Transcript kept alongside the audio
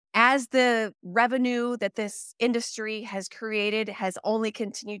as the revenue that this industry has created has only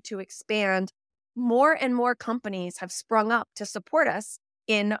continued to expand, more and more companies have sprung up to support us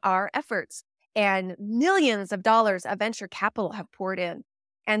in our efforts. And millions of dollars of venture capital have poured in.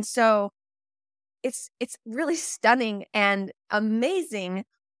 And so it's really stunning and amazing,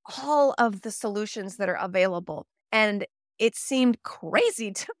 all of the solutions that are available. And it seemed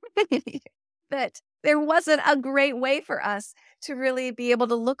crazy to me that there wasn't a great way for us to really be able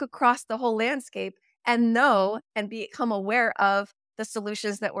to look across the whole landscape and know and become aware of the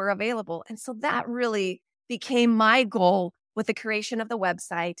solutions that were available. And so that really became my goal with the creation of the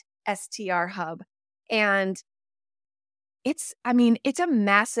website, STR Hub. And it's a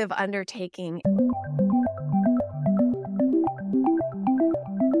massive undertaking.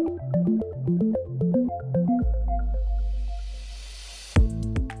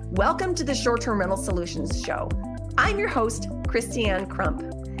 Welcome to the Short-Term Rental Solutions Show. I'm your host, Christiane Crump.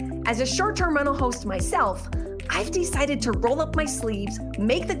 As a short-term rental host myself, I've decided to roll up my sleeves,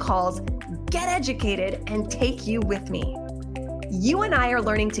 make the calls, get educated, and take you with me. You and I are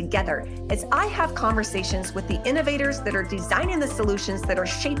learning together as I have conversations with the innovators that are designing the solutions that are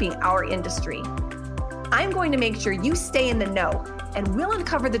shaping our industry. I'm going to make sure you stay in the know, and we'll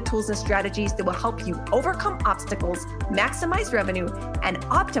uncover the tools and strategies that will help you overcome obstacles, maximize revenue, and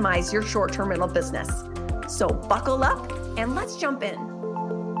optimize your short-term rental business. So buckle up and let's jump in.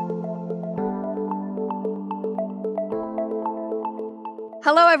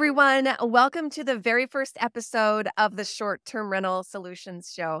 Hello, everyone. Welcome to the very first episode of the Short-Term Rental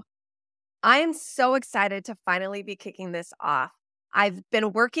Solutions Show. I am so excited to finally be kicking this off. I've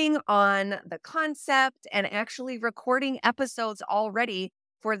been working on the concept and actually recording episodes already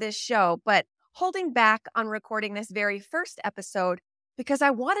for this show, but holding back on recording this very first episode because I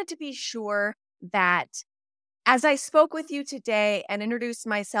wanted to be sure that as I spoke with you today and introduced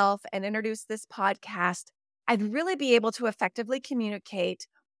myself and introduced this podcast, I'd really be able to effectively communicate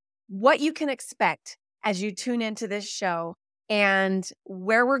what you can expect as you tune into this show and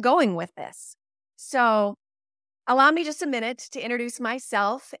where we're going with this. So allow me just a minute to introduce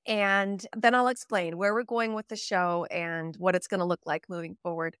myself, and then I'll explain where we're going with the show and what it's going to look like moving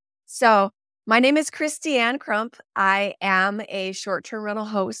forward. So my name is Christiane Crump. I am a short-term rental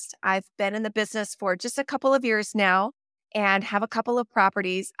host. I've been in the business for just a couple of years now and have a couple of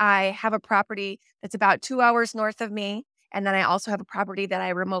properties. I have a property that's about 2 hours north of me, and then I also have a property that I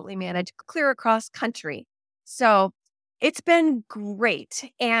remotely manage clear across country. So it's been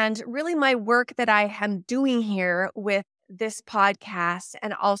great. And really my work that I am doing here with this podcast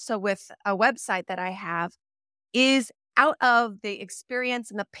and also with a website that I have is out of the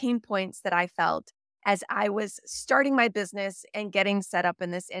experience and the pain points that I felt as I was starting my business and getting set up in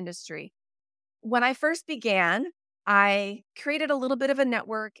this industry. When I first began, I created a little bit of a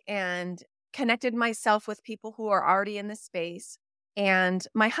network and connected myself with people who are already in this space. And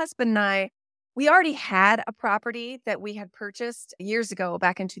my husband and I, we already had a property that we had purchased years ago,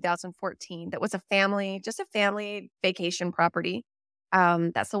 back in 2014, that was just a family vacation property.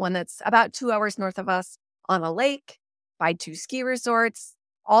 That's the one that's about 2 hours north of us on a lake, by 2 ski resorts,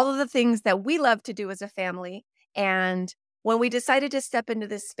 all of the things that we love to do as a family. And when we decided to step into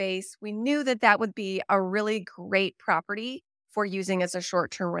this space, we knew that that would be a really great property for using as a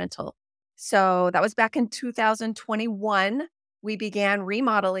short-term rental. So that was back in 2021. We began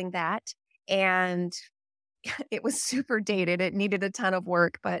remodeling that. And it was super dated. It needed a ton of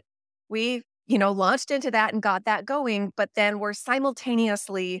work, but we, launched into that and got that going. But then we're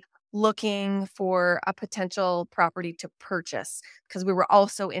simultaneously looking for a potential property to purchase because we were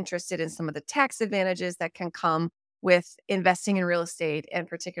also interested in some of the tax advantages that can come with investing in real estate and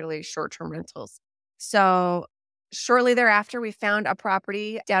particularly short-term rentals. So shortly thereafter, we found a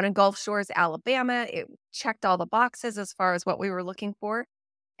property down in Gulf Shores, Alabama. It checked all the boxes as far as what we were looking for.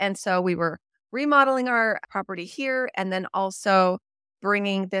 And so we were remodeling our property here and then also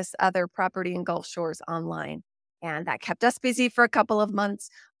bringing this other property in Gulf Shores online. And that kept us busy for a couple of months.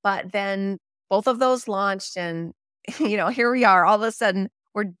 But then both of those launched and, here we are. All of a sudden,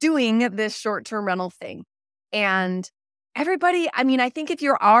 we're doing this short-term rental thing. And everybody, I think if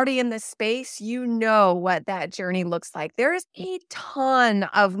you're already in this space, you know what that journey looks like. There is a ton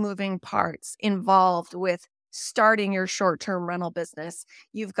of moving parts involved with starting your short-term rental business.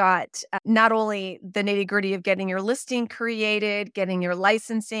 You've got not only the nitty-gritty of getting your listing created, getting your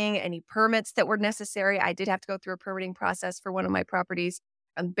licensing, any permits that were necessary. I did have to go through a permitting process for one of my properties,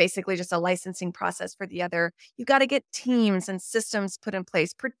 and basically just a licensing process for the other. You've got to get teams and systems put in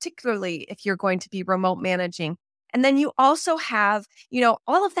place, particularly if you're going to be remote managing. And then you also have,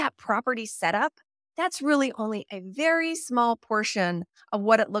 all of that property setup that's really only a very small portion of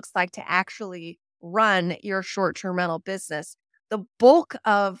what it looks like to actually run your short term rental business. The bulk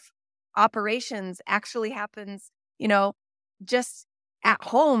of operations actually happens, you know, just at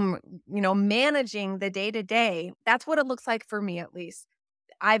home, managing the day to day. That's what it looks like for me, at least.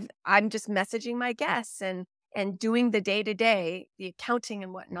 I'm just messaging my guests and doing the day to day, the accounting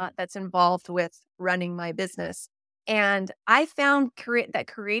and whatnot that's involved with running my business. And I found that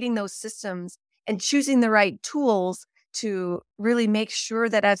creating those systems and choosing the right tools to really make sure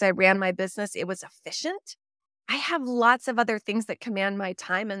that as I ran my business, it was efficient. I have lots of other things that command my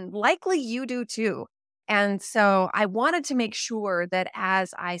time, and likely you do too. And so I wanted to make sure that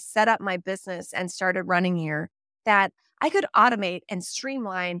as I set up my business and started running here, that I could automate and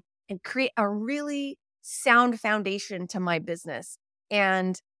streamline and create a really sound foundation to my business.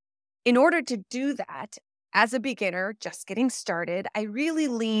 And in order to do that, as a beginner, just getting started, I really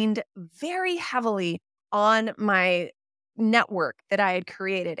leaned very heavily on my network that I had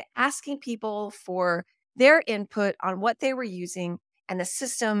created, asking people for their input on what they were using and the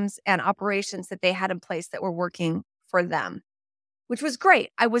systems and operations that they had in place that were working for them, which was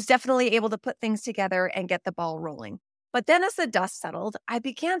great. I was definitely able to put things together and get the ball rolling. But then as the dust settled, I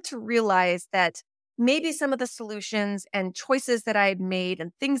began to realize that maybe some of the solutions and choices that I had made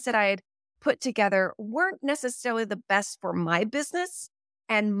and things that I had put together weren't necessarily the best for my business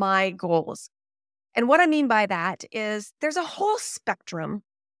and my goals. And what I mean by that is there's a whole spectrum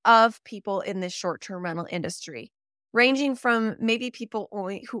of people in this short-term rental industry, ranging from maybe people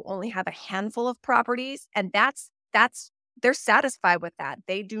who only have a handful of properties, and that's they're satisfied with that.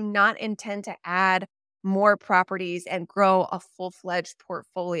 They do not intend to add more properties and grow a full-fledged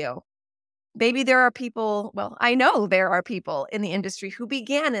portfolio. Maybe there are people, well, I know there are people in the industry who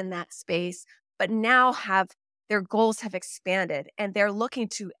began in that space, but now have their goals have expanded and they're looking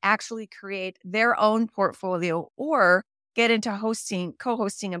to actually create their own portfolio or get into hosting,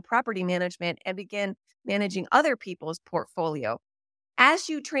 co-hosting and property management and begin managing other people's portfolio. As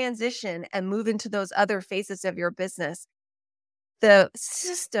you transition and move into those other phases of your business, the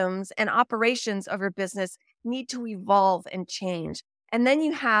systems and operations of your business need to evolve and change. And then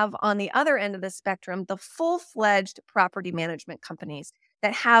you have on the other end of the spectrum, the full fledged property management companies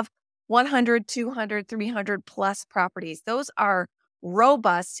that have 100, 200, 300 plus properties. Those are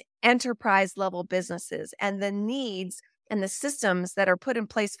robust enterprise level businesses. And the needs and the systems that are put in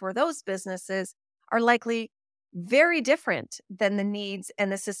place for those businesses are likely very different than the needs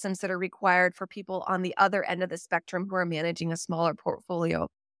and the systems that are required for people on the other end of the spectrum who are managing a smaller portfolio.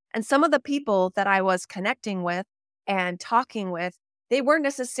 And some of the people that I was connecting with and talking with, they weren't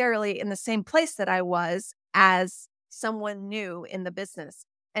necessarily in the same place that I was as someone new in the business.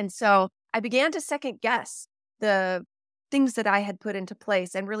 And so I began to second guess the things that I had put into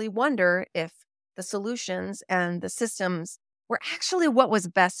place and really wonder if the solutions and the systems were actually what was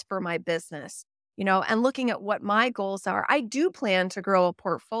best for my business, and looking at what my goals are. I do plan to grow a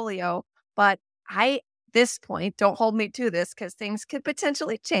portfolio, but this point, don't hold me to this because things could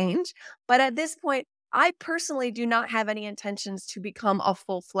potentially change. But at this point, I personally do not have any intentions to become a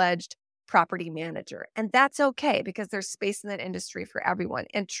full fledged property manager. And that's okay because there's space in that industry for everyone.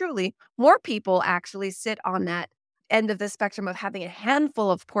 And truly, more people actually sit on that end of the spectrum of having a handful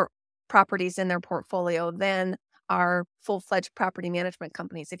of properties in their portfolio than are full-fledged property management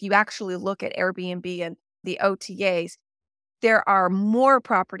companies. If you actually look at Airbnb and the OTAs, there are more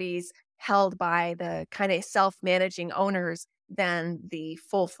properties held by the kind of self-managing owners than the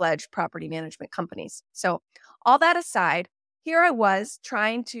full-fledged property management companies. So all that aside, here I was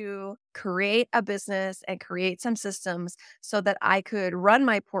trying to create a business and create some systems so that I could run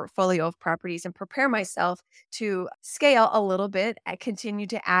my portfolio of properties and prepare myself to scale a little bit and continue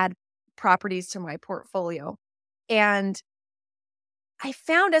to add properties to my portfolio. And I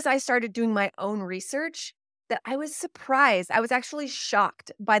found as I started doing my own research that I was surprised. I was actually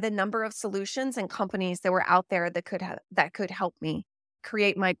shocked by the number of solutions and companies that were out there that could help me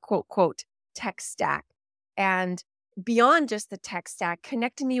create my quote tech stack. And beyond just the tech stack,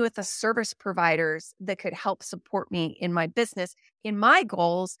 connecting me with the service providers that could help support me in my business, in my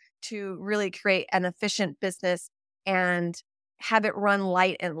goals to really create an efficient business and have it run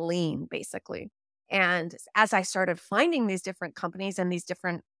light and lean, basically. And as I started finding these different companies and these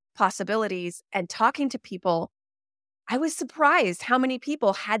different possibilities and talking to people, I was surprised how many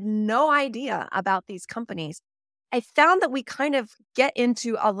people had no idea about these companies. I found that we kind of get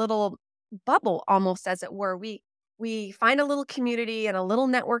into a little bubble almost, as it were. We find a little community and a little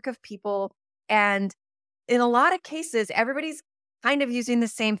network of people, and in a lot of cases, everybody's kind of using the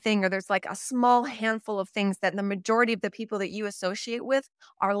same thing, or there's like a small handful of things that the majority of the people that you associate with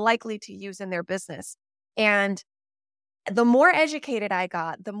are likely to use in their business. And the more educated I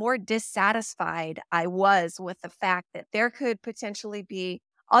got, the more dissatisfied I was with the fact that there could potentially be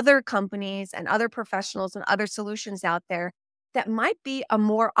other companies and other professionals and other solutions out there that might be a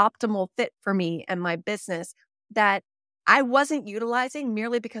more optimal fit for me and my business that I wasn't utilizing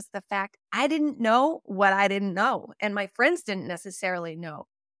merely because of the fact I didn't know what I didn't know and my friends didn't necessarily know.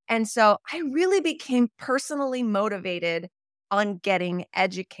 And so I really became personally motivated on getting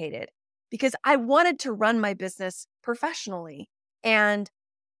educated because I wanted to run my business professionally. And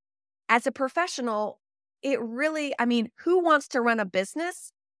as a professional, who wants to run a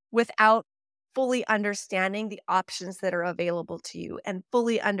business without fully understanding the options that are available to you and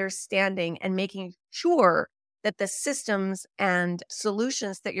fully understanding and making sure that the systems and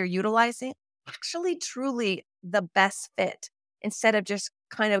solutions that you're utilizing actually truly the best fit instead of just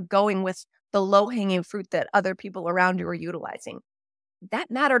kind of going with the low hanging fruit that other people around you are utilizing?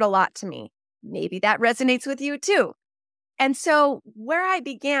 That mattered a lot to me. Maybe that resonates with you too. And so, where I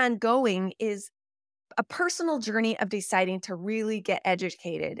began going is a personal journey of deciding to really get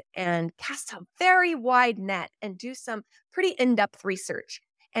educated and cast a very wide net and do some pretty in depth research.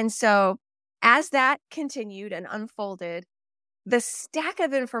 And so, as that continued and unfolded, the stack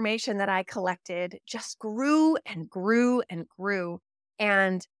of information that I collected just grew and grew and grew.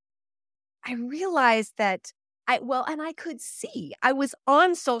 And I realized that and I could see, I was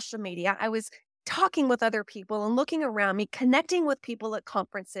on social media, I was talking with other people and looking around me, connecting with people at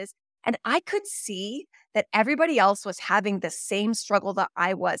conferences, and I could see that everybody else was having the same struggle that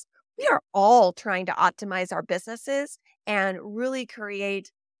I was. We are all trying to optimize our businesses and really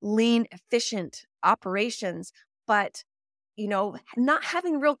create lean, efficient operations, but not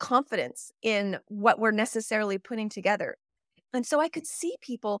having real confidence in what we're necessarily putting together. And so I could see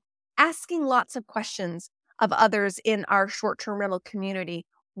people asking lots of questions of others in our short term rental community,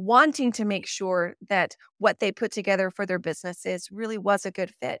 wanting to make sure that what they put together for their businesses really was a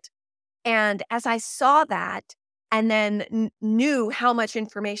good fit. And as I saw that and then knew how much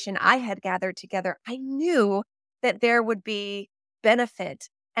information I had gathered together, I knew that there would be benefit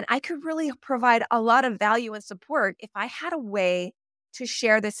and I could really provide a lot of value and support if I had a way to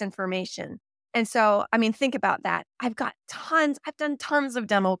share this information. And so, think about that. I've done tons of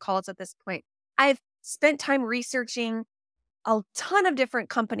demo calls at this point. I've spent time researching a ton of different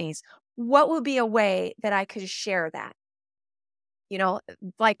companies. What would be a way that I could share that?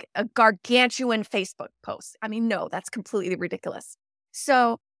 Like a gargantuan Facebook post. No, that's completely ridiculous.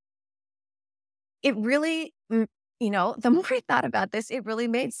 So it really, the more I thought about this, it really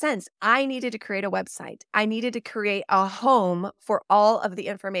made sense. I needed to create a website. I needed to create a home for all of the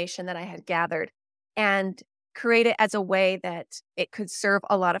information that I had gathered and create it as a way that it could serve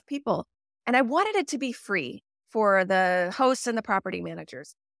a lot of people. And I wanted it to be free for the hosts and the property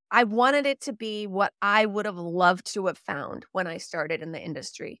managers. I wanted it to be what I would have loved to have found when I started in the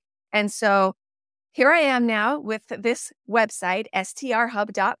industry. And so here I am now with this website,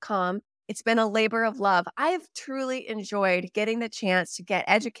 strhub.com. It's been a labor of love. I've truly enjoyed getting the chance to get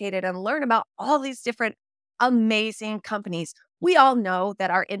educated and learn about all these different amazing companies. We all know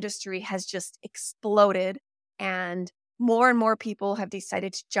that our industry has just exploded and more people have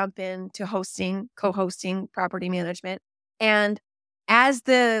decided to jump into hosting, co-hosting property management. And as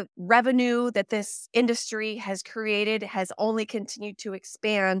the revenue that this industry has created has only continued to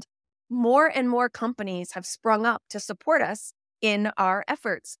expand, more and more companies have sprung up to support us in our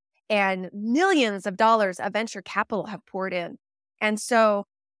efforts. And millions of dollars of venture capital have poured in. And so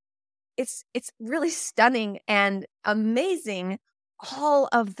it's really stunning and amazing all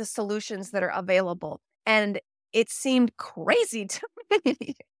of the solutions that are available. And it seemed crazy to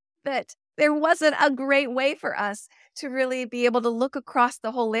me that there wasn't a great way for us to really be able to look across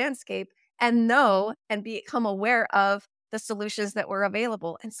the whole landscape and know and become aware of the solutions that were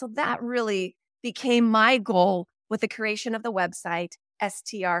available. And so that really became my goal with the creation of the website,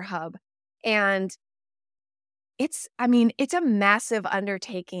 STR Hub. And it's a massive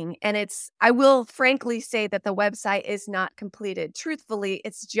undertaking. And I will frankly say that the website is not completed. Truthfully,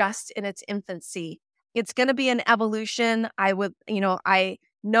 it's just in its infancy. It's going to be an evolution. I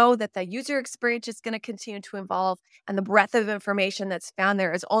know that the user experience is going to continue to evolve and the breadth of information that's found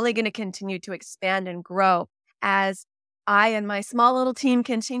there is only going to continue to expand and grow as I and my small little team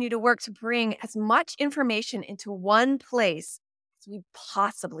continue to work to bring as much information into one place as we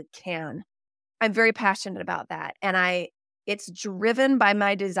possibly can. I'm very passionate about that. And it's driven by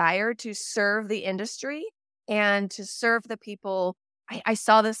my desire to serve the industry and to serve the people. I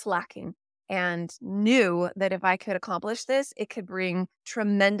saw this lacking. and knew that if I could accomplish this, it could bring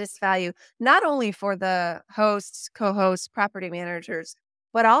tremendous value, not only for the hosts, co-hosts, property managers,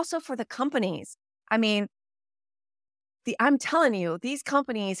 but also for the companies. I mean, I'm telling you, these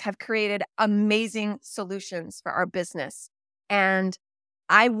companies have created amazing solutions for our business. And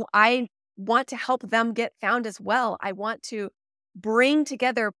I want to help them get found as well. I want to bring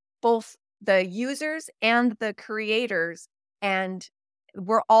together both the users and the creators, and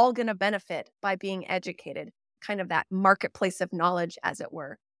we're all going to benefit by being educated, kind of that marketplace of knowledge, as it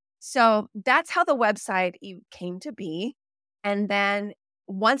were. So that's how the website came to be. And then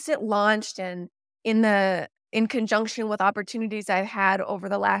once it launched, and in conjunction with opportunities I've had over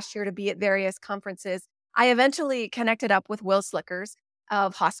the last year to be at various conferences, I eventually connected up with Will Slickers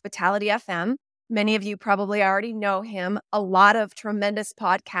of Hospitality FM. Many of you probably already know him. A lot of tremendous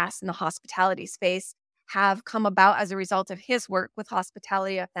podcasts in the hospitality space have come about as a result of his work with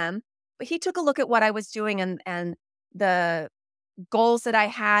Hospitality FM. But he took a look at what I was doing and the goals that I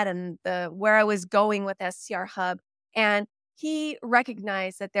had and the where I was going with STR Hub. And he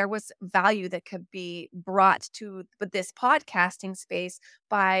recognized that there was value that could be brought to this podcasting space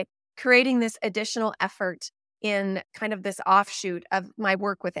by creating this additional effort in kind of this offshoot of my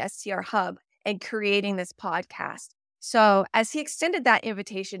work with STR Hub and creating this podcast. So as he extended that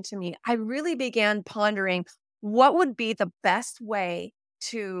invitation to me, I really began pondering what would be the best way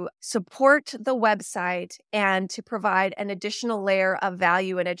to support the website and to provide an additional layer of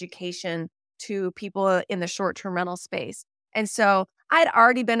value and education to people in the short-term rental space. And so I'd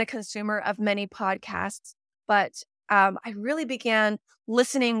already been a consumer of many podcasts, but I really began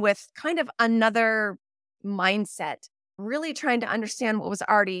listening with kind of another mindset, really trying to understand what was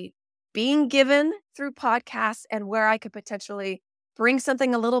already being given through podcasts and where I could potentially bring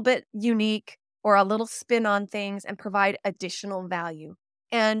something a little bit unique or a little spin on things and provide additional value.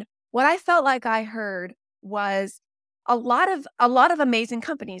 And what I felt like I heard was a lot of amazing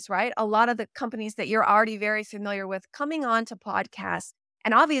companies, right? A lot of the companies that you're already very familiar with coming on to podcasts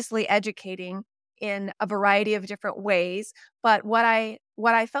and obviously educating in a variety of different ways. But what I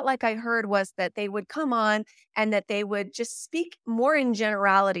felt like I heard was that they would come on and that they would just speak more in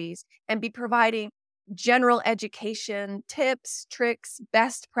generalities and be providing general education, tips, tricks,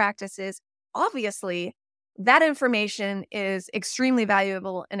 best practices. Obviously, that information is extremely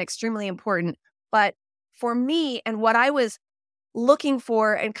valuable and extremely important. But for me and what I was looking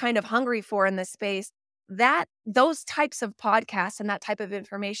for and kind of hungry for in this space, that those types of podcasts and that type of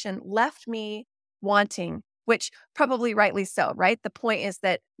information left me wanting, which probably rightly so, right? The point is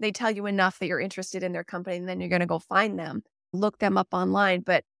that they tell you enough that you're interested in their company and then you're going to go find them, look them up online.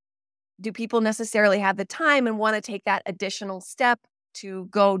 But do people necessarily have the time and want to take that additional step to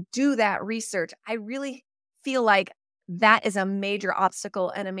go do that research? I really feel like that is a major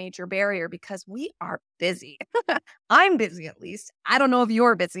obstacle and a major barrier because we are busy. I'm busy, at least. I don't know if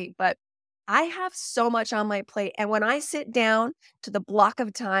you're busy, but I have so much on my plate. And when I sit down to the block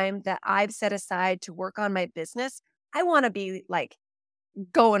of time that I've set aside to work on my business, I want to be like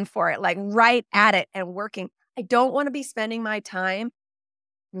going for it, like right at it and working. I don't want to be spending my time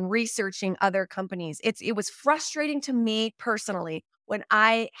researching other companies. It was frustrating to me personally when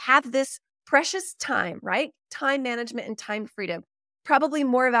I have this precious time, right? Time management and time freedom, probably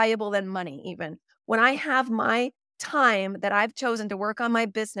more valuable than money even. When I have my time that I've chosen to work on my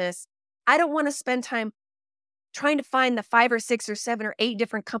business, I don't want to spend time trying to find the 5 or 6 or 7 or 8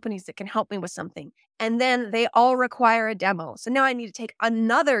 different companies that can help me with something. And then they all require a demo. So now I need to take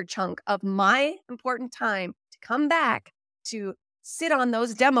another chunk of my important time to come back to sit on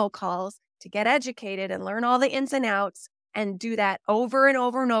those demo calls to get educated and learn all the ins and outs and do that over and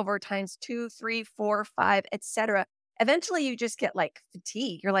over and over times 2, 3, 4, 5, etc. Eventually you just get like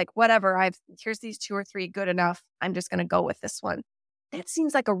fatigue. You're like, whatever, here's these 2 or 3, good enough. I'm just going to go with this one. That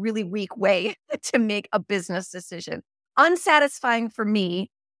seems like a really weak way to make a business decision. Unsatisfying for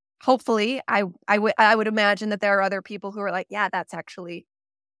me. Hopefully, I would imagine that there are other people who are like, yeah, that's actually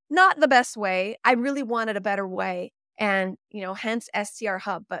not the best way. I really wanted a better way. And, hence STR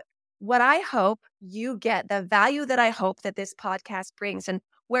Hub. But what I hope you get, the value that I hope that this podcast brings, and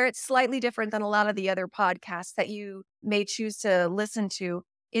where it's slightly different than a lot of the other podcasts that you may choose to listen to,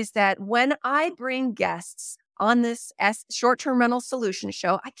 is that when I bring guests on this short-term rental solutions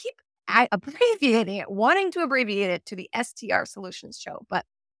show, I abbreviating it, wanting to abbreviate it to the STR Solutions Show. But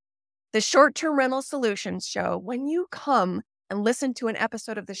the short-term rental solutions show, when you come and listen to an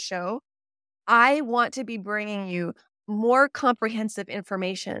episode of the show, I want to be bringing you more comprehensive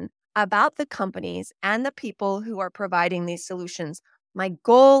information about the companies and the people who are providing these solutions. My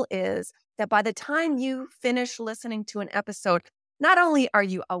goal is that by the time you finish listening to an episode, not only are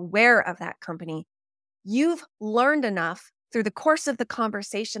you aware of that company, you've learned enough through the course of the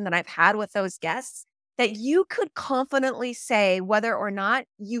conversation that I've had with those guests that you could confidently say whether or not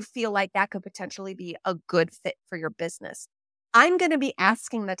you feel like that could potentially be a good fit for your business. I'm going to be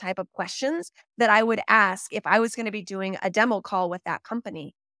asking the type of questions that I would ask if I was going to be doing a demo call with that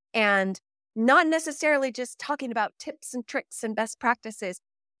company, and not necessarily just talking about tips and tricks and best practices.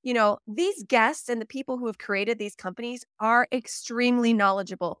 These guests and the people who have created these companies are extremely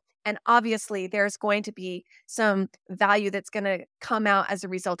knowledgeable. And obviously, there's going to be some value that's going to come out as a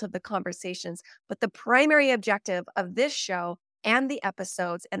result of the conversations. But the primary objective of this show and the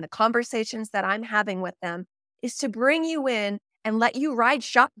episodes and the conversations that I'm having with them is to bring you in and let you ride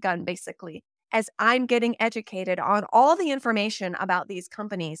shotgun, basically, as I'm getting educated on all the information about these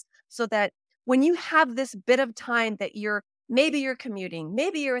companies, so that when you have this bit of time that maybe you're commuting,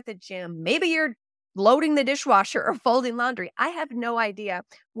 maybe you're at the gym, maybe you're loading the dishwasher or folding laundry. I have no idea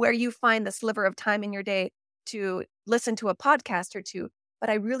where you find the sliver of time in your day to listen to a podcast or two, but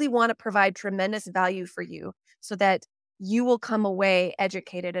I really want to provide tremendous value for you so that you will come away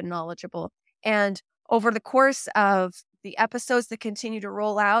educated and knowledgeable. And over the course of the episodes that continue to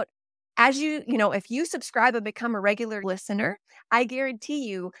roll out, if you subscribe and become a regular listener, I guarantee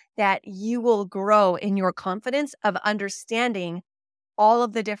you that you will grow in your confidence of understanding all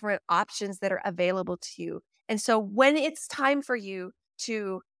of the different options that are available to you. And so when it's time for you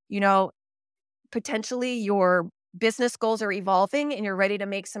to, potentially your business goals are evolving and you're ready to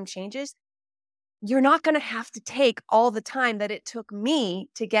make some changes, you're not going to have to take all the time that it took me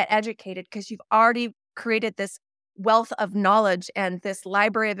to get educated, because you've already created this wealth of knowledge and this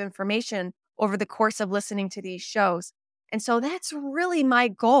library of information over the course of listening to these shows. And so that's really my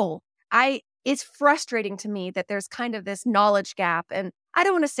goal. It's frustrating to me that there's kind of this knowledge gap, and I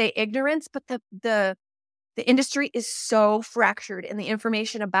don't want to say ignorance, but the industry is so fractured and the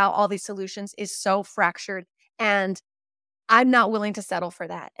information about all these solutions is so fractured, and I'm not willing to settle for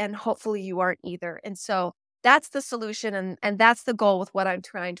that. And hopefully you aren't either. And so that's the solution. And that's the goal with what I'm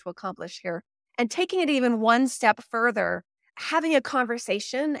trying to accomplish here. And taking it even one step further, having a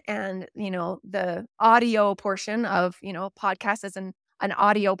conversation and, the audio portion of, podcast as an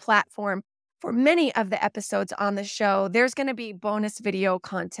audio platform. For many of the episodes on the show, there's going to be bonus video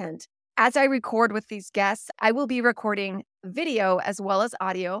content. As I record with these guests, I will be recording video as well as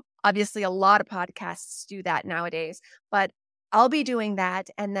audio. Obviously, a lot of podcasts do that nowadays, but I'll be doing that.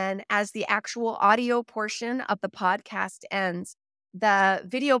 And then as the actual audio portion of the podcast ends, the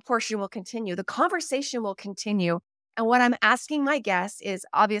video portion will continue. The conversation will continue. And what I'm asking my guests is,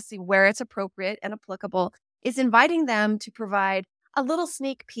 obviously where it's appropriate and applicable, is inviting them to provide a little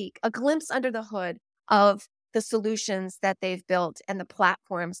sneak peek, a glimpse under the hood of the solutions that they've built and the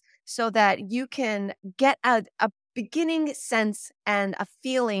platforms, so that you can get a beginning sense and a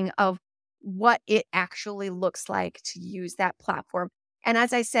feeling of what it actually looks like to use that platform. And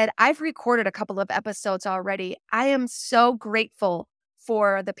as I said, I've recorded a couple of episodes already. I am so grateful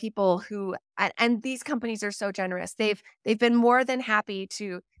for the people who, and these companies are so generous. They've been more than happy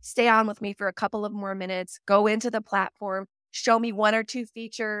to stay on with me for a couple of more minutes, go into the platform, show me one or two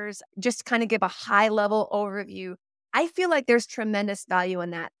features, just kind of give a high level overview. I feel like there's tremendous value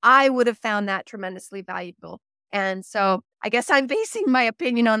in that. I would have found that tremendously valuable. And so I guess I'm basing my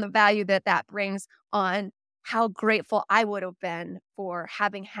opinion on the value that brings on how grateful I would have been for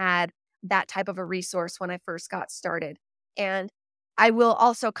having had that type of a resource when I first got started. And I will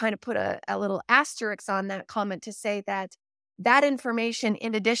also kind of put a little asterisk on that comment to say that information,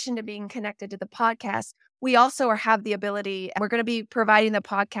 in addition to being connected to the podcast, we also have the ability, we're going to be providing the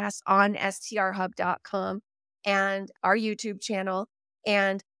podcast on strhub.com and our YouTube channel.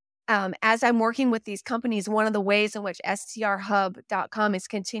 And as I'm working with these companies, one of the ways in which strhub.com is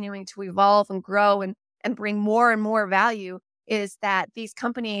continuing to evolve and grow and bring more and more value is that these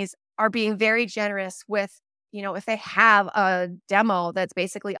companies are being very generous with, if they have a demo that's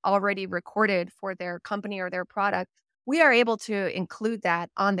basically already recorded for their company or their product, we are able to include that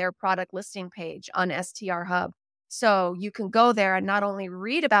on their product listing page on STR Hub. So you can go there and not only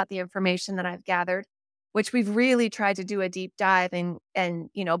read about the information that I've gathered, which we've really tried to do a deep dive in, and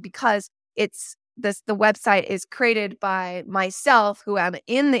because the website is created by myself, who am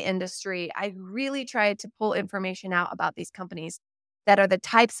in the industry, I really tried to pull information out about these companies that are the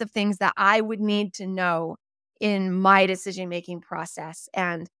types of things that I would need to know in my decision-making process.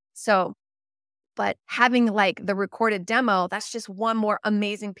 And so, but having like the recorded demo, that's just one more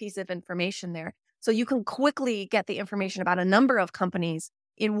amazing piece of information there. So you can quickly get the information about a number of companies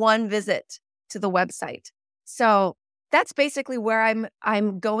in one visit to the website. So that's basically where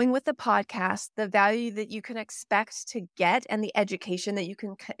I'm going with the podcast, the value that you can expect to get and the education that you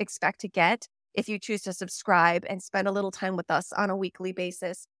can expect to get if you choose to subscribe and spend a little time with us on a weekly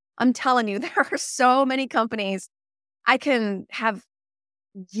basis. I'm telling you, there are so many companies. I can have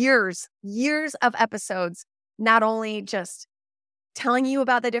years of episodes, not only just telling you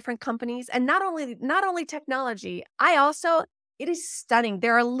about the different companies and not only technology. It is stunning.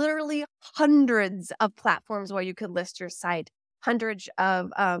 There are literally hundreds of platforms where you could list your site, hundreds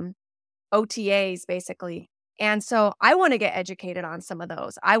of OTAs basically. And so I want to get educated on some of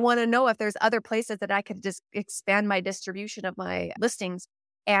those. I want to know if there's other places that I could just expand my distribution of my listings.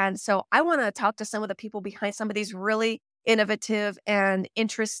 And so I want to talk to some of the people behind some of these really innovative and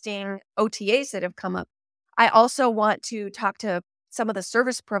interesting OTAs that have come up. I also want to talk to some of the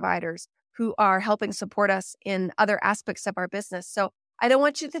service providers who are helping support us in other aspects of our business. So I don't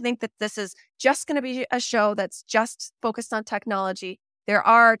want you to think that this is just going to be a show that's just focused on technology. There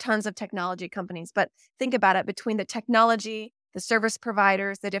are tons of technology companies, but think about it, between the technology, the service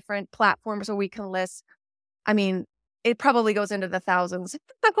providers, the different platforms where we can list. I mean, it probably goes into the thousands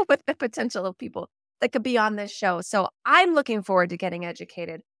with the potential of people that could be on this show. So I'm looking forward to getting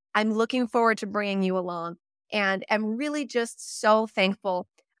educated. I'm looking forward to bringing you along, and am really just so thankful.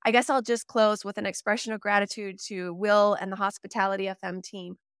 I guess I'll just close with an expression of gratitude to Will and the Hospitality FM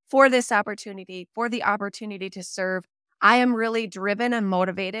team for this opportunity, for the opportunity to serve. I am really driven and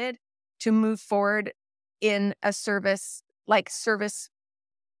motivated to move forward in a service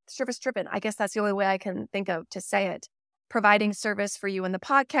driven. I guess that's the only way I can think of to say it. Providing service for you in the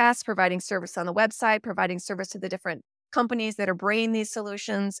podcast, providing service on the website, providing service to the different companies that are bringing these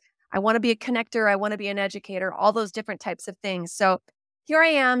solutions. I want to be a connector. I want to be an educator, all those different types of things. So here I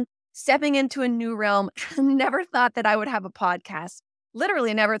am stepping into a new realm. Never thought that I would have a podcast.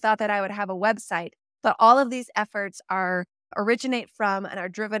 Literally never thought that I would have a website. But all of these efforts originate from and are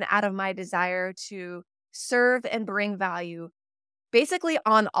driven out of my desire to serve and bring value basically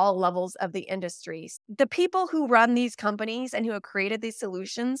on all levels of the industries. The people who run these companies and who have created these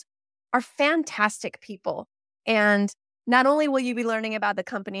solutions are fantastic people. And not only will you be learning about the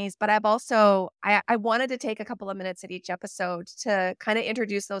companies, but I wanted to take a couple of minutes at each episode to kind of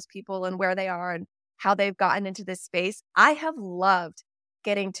introduce those people and where they are and how they've gotten into this space. I have loved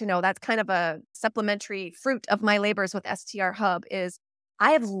getting to know. That's kind of a supplementary fruit of my labors with STR Hub. Is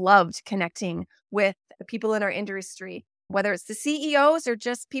I have loved connecting with the people in our industry, whether it's the CEOs or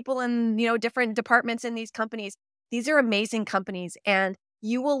just people in, different departments in these companies. These are amazing companies, and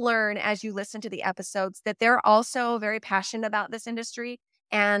you will learn as you listen to the episodes that they're also very passionate about this industry.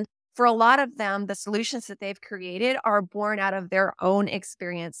 And for a lot of them, the solutions that they've created are born out of their own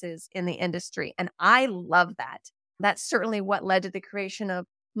experiences in the industry. And I love that. That's certainly what led to the creation of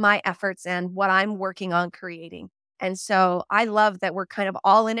my efforts and what I'm working on creating. And so I love that we're kind of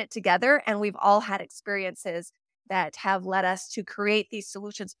all in it together, and we've all had experiences that have led us to create these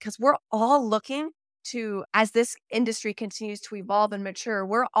solutions, because we're all looking to, as this industry continues to evolve and mature,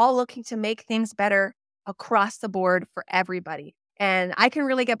 we're all looking to make things better across the board for everybody. And I can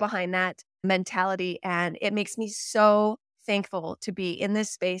really get behind that mentality. And it makes me so thankful to be in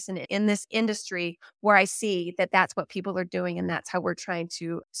this space and in this industry where I see that that's what people are doing. And that's how we're trying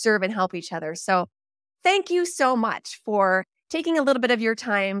to serve and help each other. So thank you so much for taking a little bit of your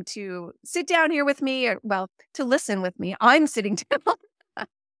time to sit down here with me, to listen with me. I'm sitting down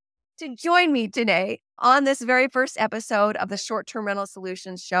to join me today on this very first episode of the Short-Term Rental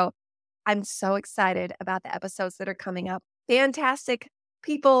Solutions Show. I'm so excited about the episodes that are coming up. Fantastic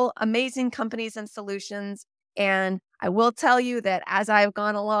people, amazing companies and solutions. And I will tell you that as I've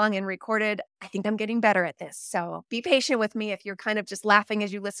gone along and recorded, I think I'm getting better at this. So be patient with me if you're kind of just laughing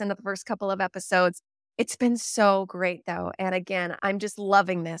as you listen to the first couple of episodes. It's been so great, though. And again, I'm just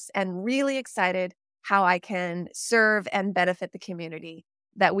loving this and really excited how I can serve and benefit the community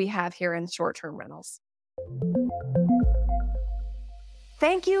that we have here in short-term rentals.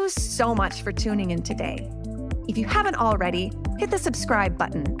 Thank you so much for tuning in today. If you haven't already, hit the subscribe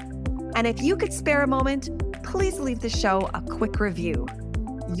button. And if you could spare a moment, please leave the show a quick review.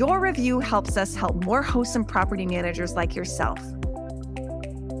 Your review helps us help more hosts and property managers like yourself.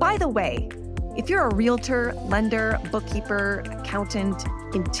 By the way, if you're a realtor, lender, bookkeeper, accountant,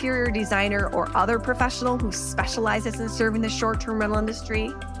 interior designer, or other professional who specializes in serving the short-term rental industry,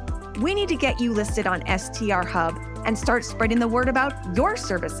 we need to get you listed on STR Hub and start spreading the word about your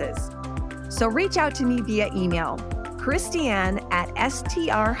services. So reach out to me via email,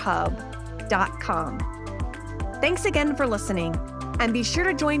 Christiane@strhub.com. Thanks again for listening, and be sure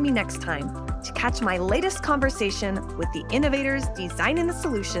to join me next time to catch my latest conversation with the innovators designing the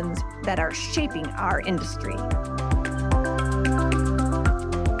solutions that are shaping our industry.